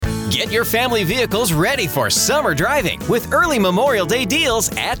Get your family vehicles ready for summer driving with early Memorial Day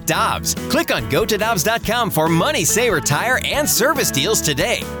deals at Dobbs. Click on GoToDobbs.com for money saver tire and service deals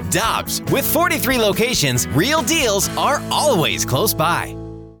today. Dobbs, with 43 locations, real deals are always close by.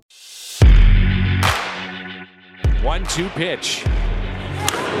 1-2 pitch.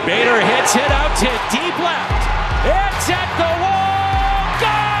 Bader hits it out to deep left. It's at the wall.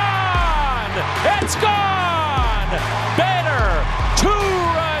 Gone! It's gone! Bader,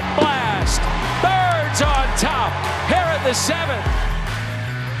 2-run blast. Birds on top. Here in the 7th.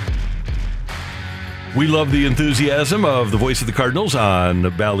 We love the enthusiasm of the voice of the Cardinals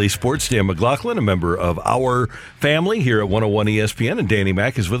on Bally Sports. Dan McLaughlin, a member of our family here at 101 ESPN, and Danny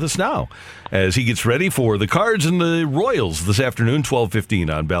Mac is with us now as he gets ready for the Cards and the Royals this afternoon, 12:15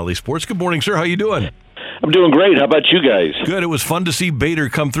 on Bally Sports. Good morning, sir. How you doing? I'm doing great. How about you guys? Good. It was fun to see Bader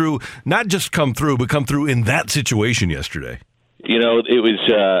come through, not just come through, but come through in that situation yesterday. You know, it was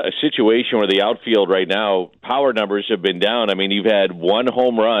a situation where the outfield right now, power numbers have been down. I mean, you've had one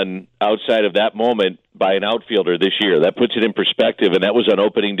home run outside of that moment by an outfielder this year. That puts it in perspective, and that was on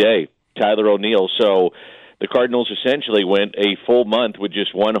opening day, Tyler O'Neill. So the Cardinals essentially went a full month with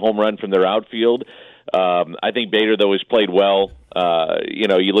just one home run from their outfield. I think Bader, though, has played well.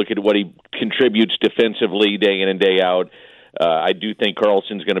 You look at what he contributes defensively day in and day out. I do think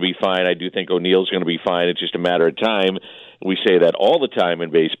Carlson's going to be fine. I do think O'Neill's going to be fine. It's just a matter of time. We say that all the time in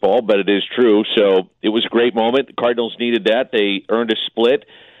baseball, but it is true. So it was a great moment. The Cardinals needed that. They earned a split.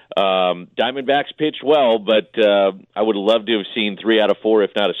 Diamondbacks pitched well, but I would have loved to have seen 3 out of 4,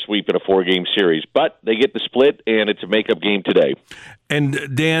 if not a sweep in a 4-game series. But they get the split, and it's a makeup game today.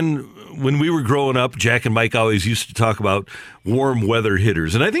 And, Dan, when we were growing up, Jack and Mike always used to talk about warm weather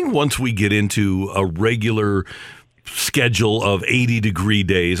hitters. And I think once we get into a regular schedule of 80-degree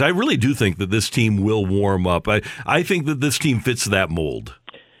days, I really do think that this team will warm up. I think that this team fits that mold.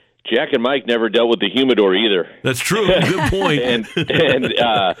 Jack and Mike never dealt with the humidor either. That's true. Good point.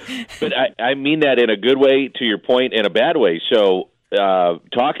 But I mean that in a good way, to your point, and a bad way. So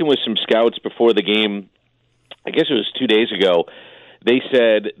talking with some scouts before the game, I guess it was 2 days ago, they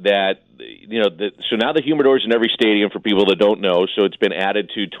said that, so now the humidor's in every stadium for people that don't know, so it's been added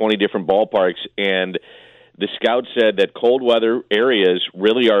to 20 different ballparks, and the scouts said that cold weather areas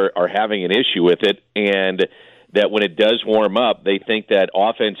really are having an issue with it, and that when it does warm up, they think that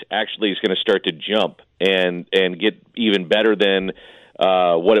offense actually is going to start to jump and get even better than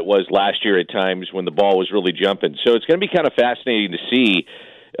what it was last year at times when the ball was really jumping. So it's going to be kind of fascinating to see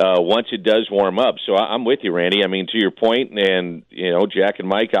once it does warm up. So I'm with you, Randy. I mean, to your point, and Jack and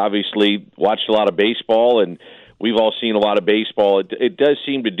Mike obviously watched a lot of baseball, and we've all seen a lot of baseball. It does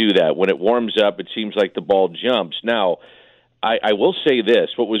seem to do that. When it warms up, it seems like the ball jumps. Now, I will say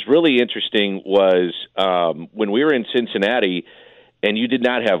this. What was really interesting was when we were in Cincinnati, and you did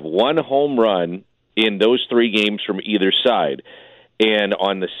not have one home run in those 3 games from either side. And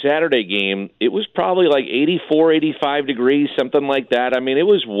on the Saturday game, it was probably like 84, 85 degrees, something like that. I mean, it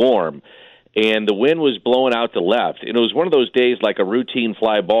was warm, and the wind was blowing out to left. And it was one of those days like a routine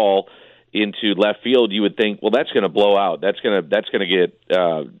fly ball into left field. You would think, well, that's going to blow out. That's going to get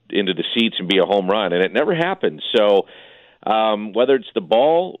into the seats and be a home run, and it never happened. So whether it's the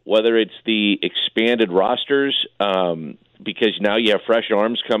ball, whether it's the expanded rosters, because now you have fresh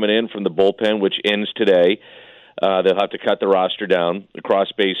arms coming in from the bullpen, which ends today. They'll have to cut the roster down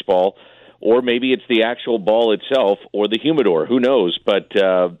across baseball, or maybe it's the actual ball itself or the humidor. Who knows? But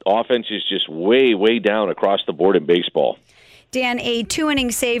offense is just way, way down across the board in baseball. Dan, a 2-inning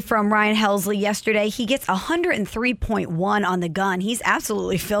save from Ryan Helsley yesterday. He gets 103.1 on the gun. He's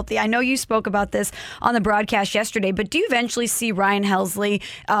absolutely filthy. I know you spoke about this on the broadcast yesterday, but do you eventually see Ryan Helsley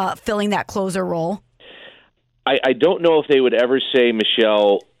filling that closer role? I don't know if they would ever say,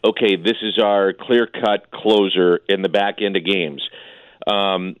 Michelle, okay, this is our clear-cut closer in the back end of games.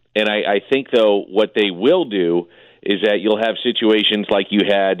 And I think, though, what they will do is that you'll have situations like you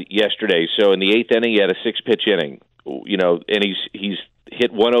had yesterday. So in the 8th inning, you had a 6-pitch inning. And he's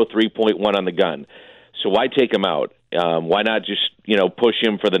hit 103.1 on the gun. So why take him out? Why not just, push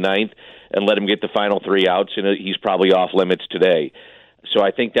him for the 9th and let him get the final 3 outs, and he's probably off limits today. So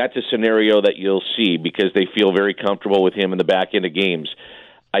I think that's a scenario that you'll see because they feel very comfortable with him in the back end of games.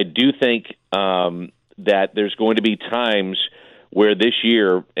 I do think that there's going to be times where this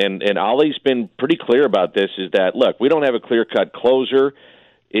year, and Ollie's been pretty clear about this, is that, look, we don't have a clear-cut closer.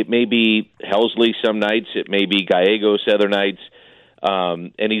 It may be Helsley some nights. It may be Gallegos other nights.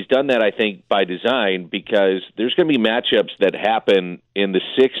 And he's done that, I think, by design because there's going to be matchups that happen in the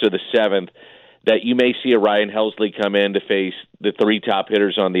 6th or the 7th that you may see a Ryan Helsley come in to face the three top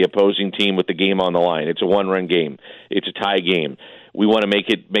hitters on the opposing team with the game on the line. It's a one-run game. It's a tie game. We want to make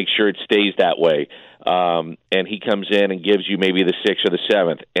sure it stays that way. And he comes in and gives you maybe the 6th or the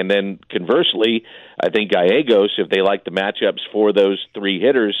 7th. And then conversely, I think Gallegos, if they like the matchups for those three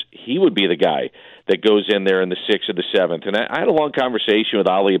hitters, he would be the guy that goes in there in the 6th or the 7th. And I had a long conversation with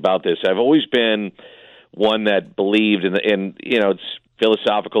Ali about this. I've always been one that believed in it's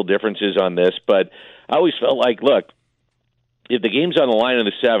philosophical differences on this, but I always felt like, look, if the game's on the line in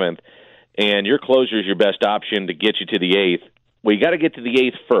the 7th and your closer is your best option to get you to the 8th, well, you got to get to the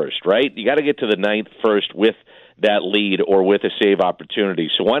 8th first, right? You got to get to the 9th first with that lead or with a save opportunity.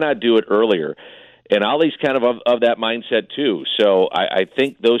 So why not do it earlier? And Ollie's kind of that mindset too. So I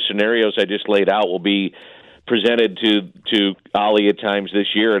think those scenarios I just laid out will be presented to Ollie at times this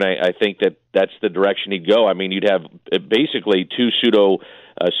year, and I think that's the direction he'd go. I mean, you'd have basically two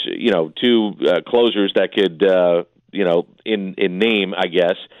closers that could, in name, I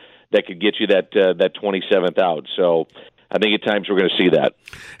guess, that could get you that 27th out. So I think at times we're going to see that.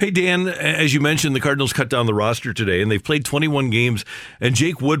 Hey, Dan, as you mentioned, the Cardinals cut down the roster today, and they've played 21 games. And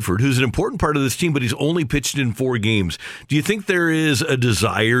Jake Woodford, who's an important part of this team, but he's only pitched in 4 games. Do you think there is a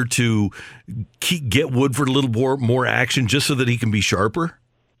desire to get Woodford a little more action just so that he can be sharper?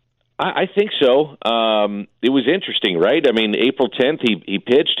 I think so. It was interesting, right? I mean, April 10th, he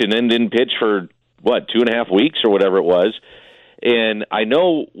pitched and then didn't pitch for, 2.5 weeks or whatever it was. And I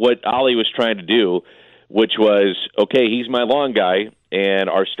know what Ollie was trying to do, which was, okay, he's my long guy, and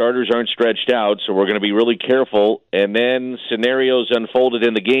our starters aren't stretched out, so we're going to be really careful. And then scenarios unfolded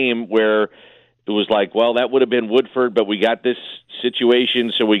in the game where it was like, well, that would have been Woodford, but we got this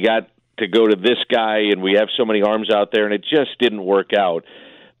situation, so we got to go to this guy, and we have so many arms out there, and it just didn't work out.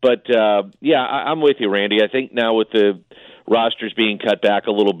 But, I'm with you, Randy. I think now with the rosters being cut back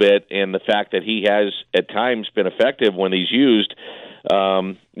a little bit and the fact that he has at times been effective when he's used,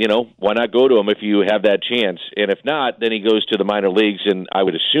 why not go to him if you have that chance? And if not, then he goes to the minor leagues, and I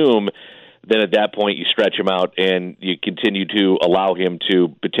would assume then at that point you stretch him out and you continue to allow him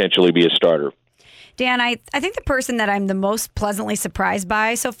to potentially be a starter. Dan, I think the person that I'm the most pleasantly surprised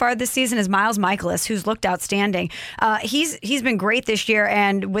by so far this season is Miles Mikolas, who's looked outstanding. He's been great this year,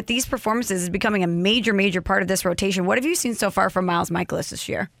 and with these performances, is becoming a major part of this rotation. What have you seen so far from Miles Mikolas this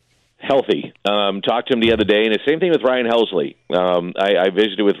year? Healthy. Talked to him the other day, and the same thing with Ryan Helsley. I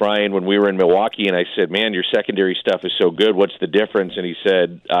visited with Ryan when we were in Milwaukee, and I said, man, your secondary stuff is so good. What's the difference? And he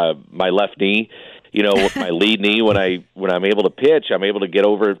said, my left knee, with my lead knee, when I'm able to pitch, I'm able to get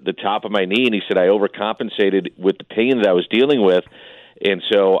over the top of my knee. And he said, I overcompensated with the pain that I was dealing with. And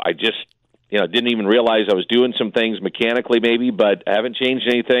so I just, didn't even realize I was doing some things mechanically maybe, but I haven't changed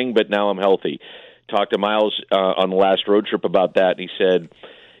anything, but now I'm healthy. Talked to Miles on the last road trip about that, and he said,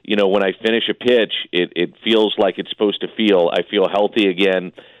 when I finish a pitch, it feels like it's supposed to feel. I feel healthy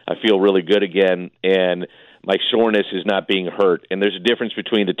again. I feel really good again, and my soreness is not being hurt. And there's a difference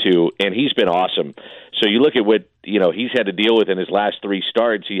between the two, and he's been awesome. So you look at what he's had to deal with in his last 3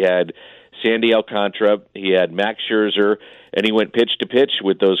 starts. He had Sandy Alcantara, he had Max Scherzer, and he went pitch to pitch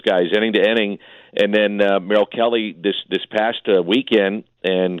with those guys, inning to inning. And then Merrill Kelly this past weekend,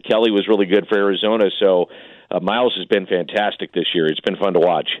 and Kelly was really good for Arizona. So Miles has been fantastic this year. It's been fun to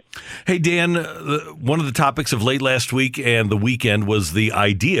watch. Hey, Dan, one of the topics of late last week and the weekend was the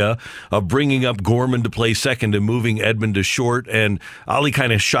idea of bringing up Gorman to play second and moving Edman to short, and Ollie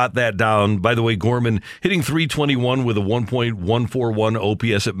kind of shot that down. By the way, Gorman hitting .321 with a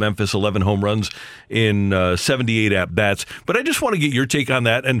 1.141 OPS at Memphis, 11 home runs in 78 at-bats. But I just want to get your take on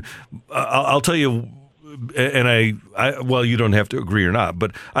that, and I'll tell you, and I well, you don't have to agree or not,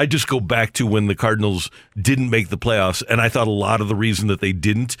 but I just go back to when the Cardinals didn't make the playoffs, and I thought a lot of the reason that they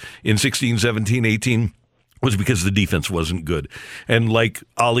didn't in 16, 17, 18 was because the defense wasn't good. And like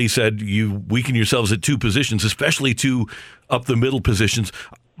Ali said, you weaken yourselves at 2 positions, especially 2 up the middle positions,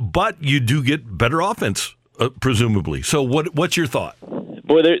 but you do get better offense, presumably. So what's your thought?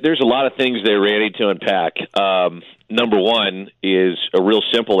 Boy, there's a lot of things there, Randy, to unpack. Number one is a real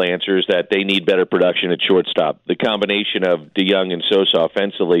simple answer is that they need better production at shortstop. The combination of DeYoung and Sosa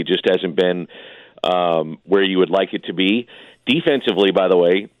offensively just hasn't been where you would like it to be. Defensively, by the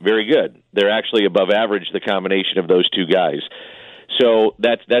way, very good. They're actually above average, the combination of those 2 guys. So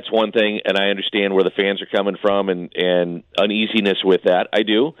that's one thing, and I understand where the fans are coming from and uneasiness with that. I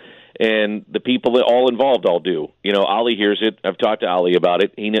do. And the people that all involved all do. Ollie hears it. I've talked to Ollie about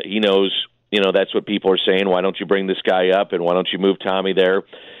it. He knows, that's what people are saying. Why don't you bring this guy up, and why don't you move Tommy there?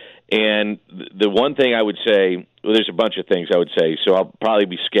 And the one thing I would say, well, there's a bunch of things I would say, so I'll probably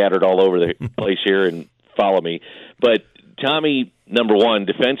be scattered all over the place here and follow me. But Tommy, number one,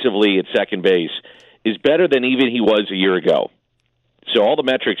 defensively at second base, is better than even he was a year ago. So all the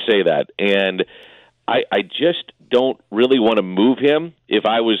metrics say that. And I just don't really want to move him if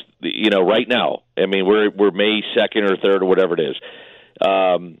I was, right now. I mean, we're May 2nd or 3rd or whatever it is.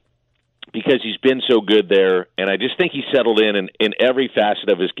 Because he's been so good there, and I just think he settled in every facet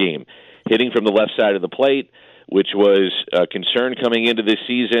of his game. Hitting from the left side of the plate, which was a concern coming into this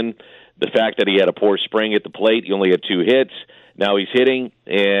season. The fact that he had a poor spring at the plate, he only had 2 hits. Now he's hitting,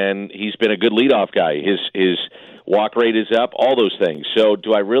 and he's been a good leadoff guy. His walk rate is up, all those things. So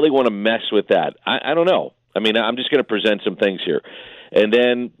do I really want to mess with that? I don't know. I mean, I'm just going to present some things here. And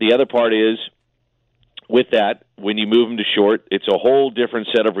then the other part is, with that, when you move him to short, it's a whole different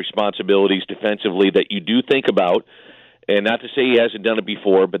set of responsibilities defensively that you do think about. And not to say he hasn't done it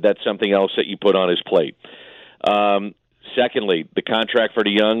before, but that's something else that you put on his plate. Secondly, the contract for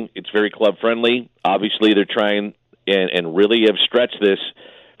DeYoung, it's very club-friendly. Obviously, they're trying and really have stretched this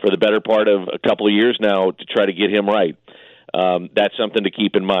for the better part of a couple of years now to try to get him right. That's something to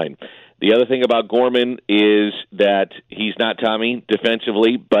keep in mind. The other thing about Gorman is that he's not Tommy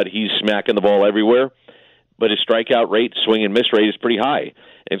defensively, but he's smacking the ball everywhere. But his strikeout rate, swing and miss rate is pretty high.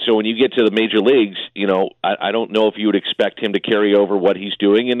 And so when you get to the major leagues, I don't know if you would expect him to carry over what he's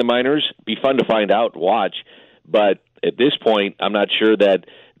doing in the minors. Be fun to find out, watch. But at this point, I'm not sure that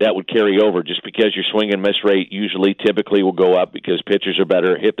would carry over just because your swing and miss rate typically will go up because pitchers are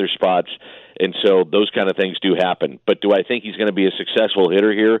better, hit their spots, and so those kind of things do happen. But do I think he's going to be a successful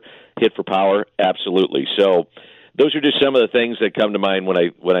hitter here, hit for power? Absolutely. So those are just some of the things that come to mind when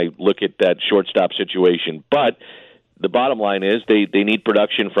I look at that shortstop situation. But the bottom line is they need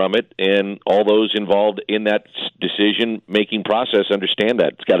production from it, and all those involved in that decision-making process understand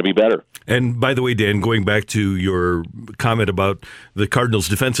that. It's got to be better. And by the way, Dan, going back to your comment about the Cardinals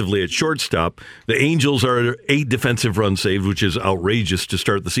defensively at shortstop, the Angels are 8 defensive runs saved, which is outrageous to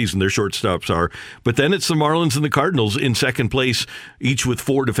start the season. Their shortstops are. But then it's the Marlins and the Cardinals in second place, each with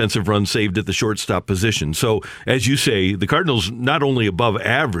 4 defensive runs saved at the shortstop position. So, as you say, the Cardinals not only above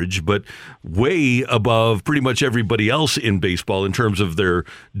average, but way above pretty much everybody else in baseball in terms of their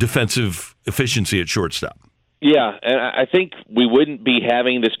defensive efficiency at shortstop. Yeah, and I think we wouldn't be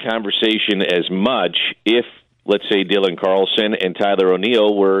having this conversation as much if, let's say, Dylan Carlson and Tyler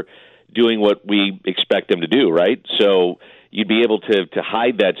O'Neill were doing what we expect them to do, right? So you'd be able to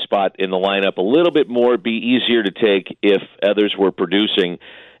hide that spot in the lineup a little bit more, be easier to take if others were producing.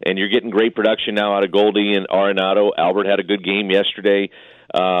 And you're getting great production now out of Goldie and Arenado. Albert had a good game yesterday.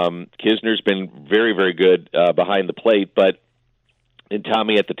 Kisner's been very, very good behind the plate, and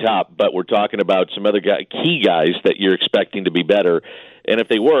Tommy at the top. But we're talking about some other key guys that you're expecting to be better. And if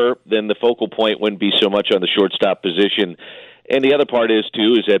they were, then the focal point wouldn't be so much on the shortstop position. And the other part is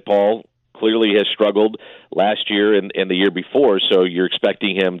that Paul clearly has struggled last year and the year before, so you're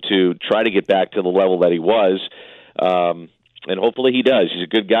expecting him to try to get back to the level that he was. And hopefully he does. He's a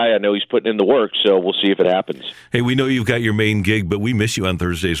good guy. I know he's putting in the work, so we'll see if it happens. Hey, we know you've got your main gig, but we miss you on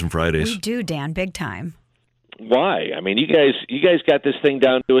Thursdays and Fridays. We do, Dan, big time. Why? I mean, you guys got this thing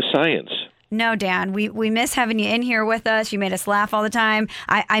down to a science. No, Dan, we miss having you in here with us. You made us laugh all the time.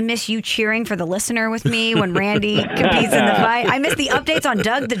 I miss you cheering for the listener with me when Randy competes in the fight. I miss the updates on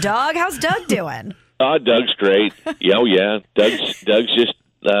Doug the dog. How's Doug doing? Doug's great. Yeah. Doug's just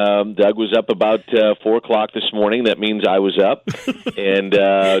Doug was up about 4 o'clock this morning. That means I was up and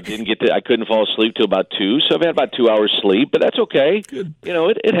I couldn't fall asleep till about 2. So I've had about 2 hours sleep, but that's okay. Good.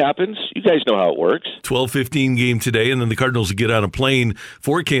 It happens. You guys know how it works. 12:15 game today, and then the Cardinals get on a plane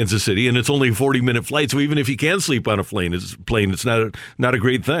for Kansas City, and it's only a 40-minute flight. So even if you can sleep on a plane, it's not a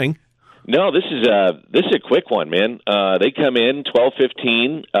great thing. No, this is a quick one, man. They come in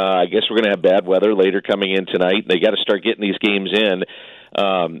 12:15. I guess we're going to have bad weather later coming in tonight. They got to start getting these games in.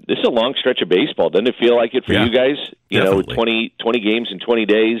 This is a long stretch of baseball. Doesn't it feel like it for you guys? Definitely. 20 games in 20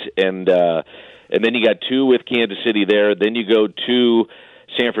 days, and then you got 2 with Kansas City there. Then you go to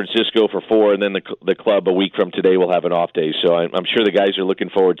San Francisco for 4, and then the club a week from today will have an off day. So I'm sure the guys are looking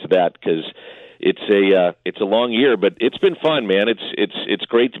forward to that because it's a long year, but it's been fun, man. It's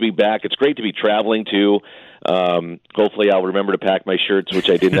great to be back. It's great to be traveling too. Hopefully I'll remember to pack my shirts, which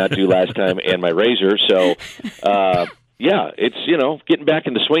I did not do last time, and my razor. So. Yeah, it's, getting back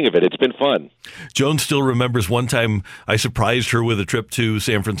in the swing of it. It's been fun. Joan still remembers one time I surprised her with a trip to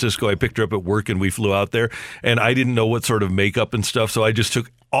San Francisco. I picked her up at work and we flew out there, and I didn't know what sort of makeup and stuff, so I just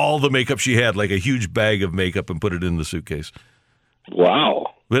took all the makeup she had, like a huge bag of makeup, and put it in the suitcase.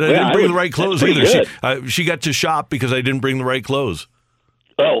 Wow. But I didn't bring the right clothes either. She got to shop because I didn't bring the right clothes.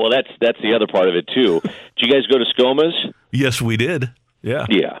 Oh, well, that's the other part of it, too. Did you guys go to ScoMa's? Yes, we did. Yeah.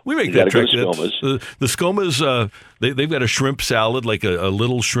 Yeah. We make You that gotta trick. go to Skoma's. The Skoma's, they've got a shrimp salad, like a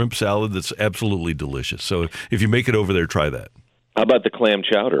little shrimp salad that's absolutely delicious. So if you make it over there, try that. How about the clam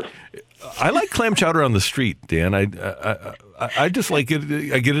chowder? I like clam chowder on the street, Dan. I just like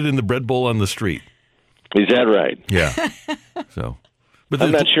it. I get it in the bread bowl on the street. Is that right? Yeah. So, but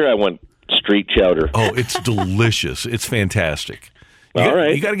I'm not sure I want street chowder. Oh, it's delicious. It's fantastic. All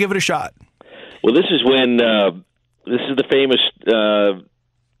right. You got to give it a shot. Well, this is when this is the famous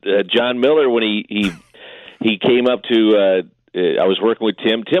John Miller when he came up to. I was working with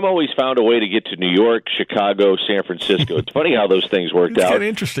Tim. Tim always found a way to get to New York, Chicago, San Francisco. It's funny how those things worked out. It's kind of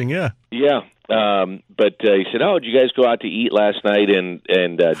interesting, yeah. Yeah. But he said, "Oh, did you guys go out to eat last night?" And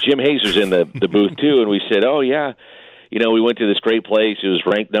Jim Hayes was in the booth too. And we said, "Oh yeah, we went to this great place. It was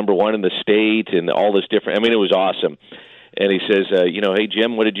ranked number 1 in the state, and all this different. I mean, it was awesome." And he says, "Hey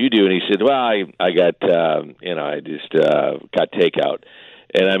Jim, what did you do?" And he said, "Well, I got I just got takeout."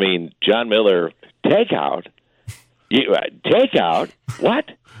 And I mean, John Miller, takeout. Takeout? What?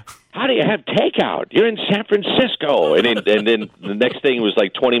 How do you have takeout? You're in San Francisco. And then the next thing was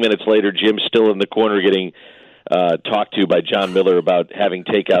like 20 minutes later, Jim's still in the corner getting talked to by John Miller about having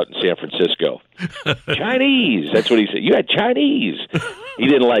takeout in San Francisco. Chinese. That's what he said. You had Chinese. He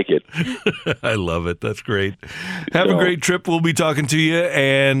didn't like it. I love it. That's great. Have a great trip. We'll be talking to you,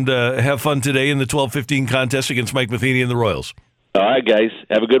 and have fun today in the 12:15 contest against Mike Matheny and the Royals. All right, guys.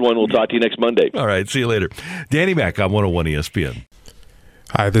 Have a good one. We'll talk to you next Monday. All right. See you later. Danny Mac on 101 ESPN.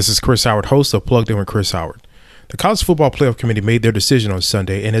 Hi, this is Chris Howard, host of Plugged In with Chris Howard. The College Football Playoff Committee made their decision on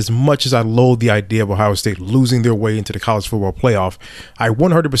Sunday, and as much as I loathe the idea of Ohio State losing their way into the College Football Playoff, I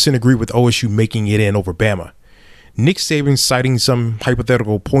 100% agree with OSU making it in over Bama. Nick Saban citing some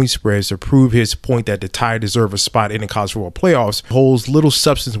hypothetical point spreads to prove his point that the Tide deserve a spot in the College Football Playoffs holds little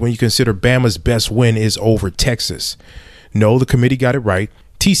substance when you consider Bama's best win is over Texas. No, the committee got it right.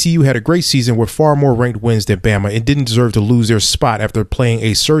 TCU had a great season with far more ranked wins than Bama and didn't deserve to lose their spot after playing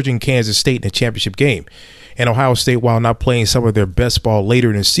a surging Kansas State in a championship game. And Ohio State, while not playing some of their best ball later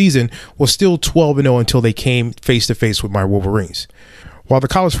in the season, was still 12-0 until they came face-to-face with my Wolverines. While the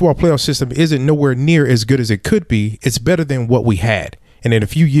college football playoff system isn't nowhere near as good as it could be, it's better than what we had. And in a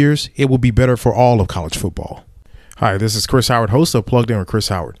few years, it will be better for all of college football. Hi, this is Chris Howard, host of Plugged In with Chris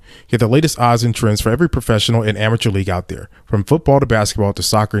Howard. Get the latest odds and trends for every professional and amateur league out there. From football to basketball to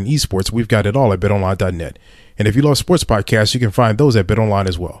soccer and esports, we've got it all at BetOnline.net. And if you love sports podcasts, you can find those at BetOnline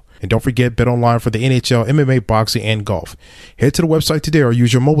as well. And don't forget BetOnline for the NHL, MMA, boxing, and golf. Head to the website today or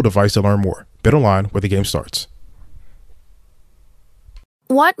use your mobile device to learn more. BetOnline, where the game starts.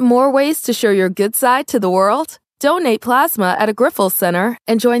 Want more ways to show your good side to the world? Donate plasma at a Grifols Center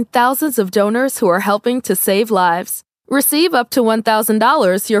and join thousands of donors who are helping to save lives. Receive up to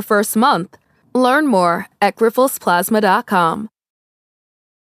 $1,000 your first month. Learn more at grifolsplasma.com.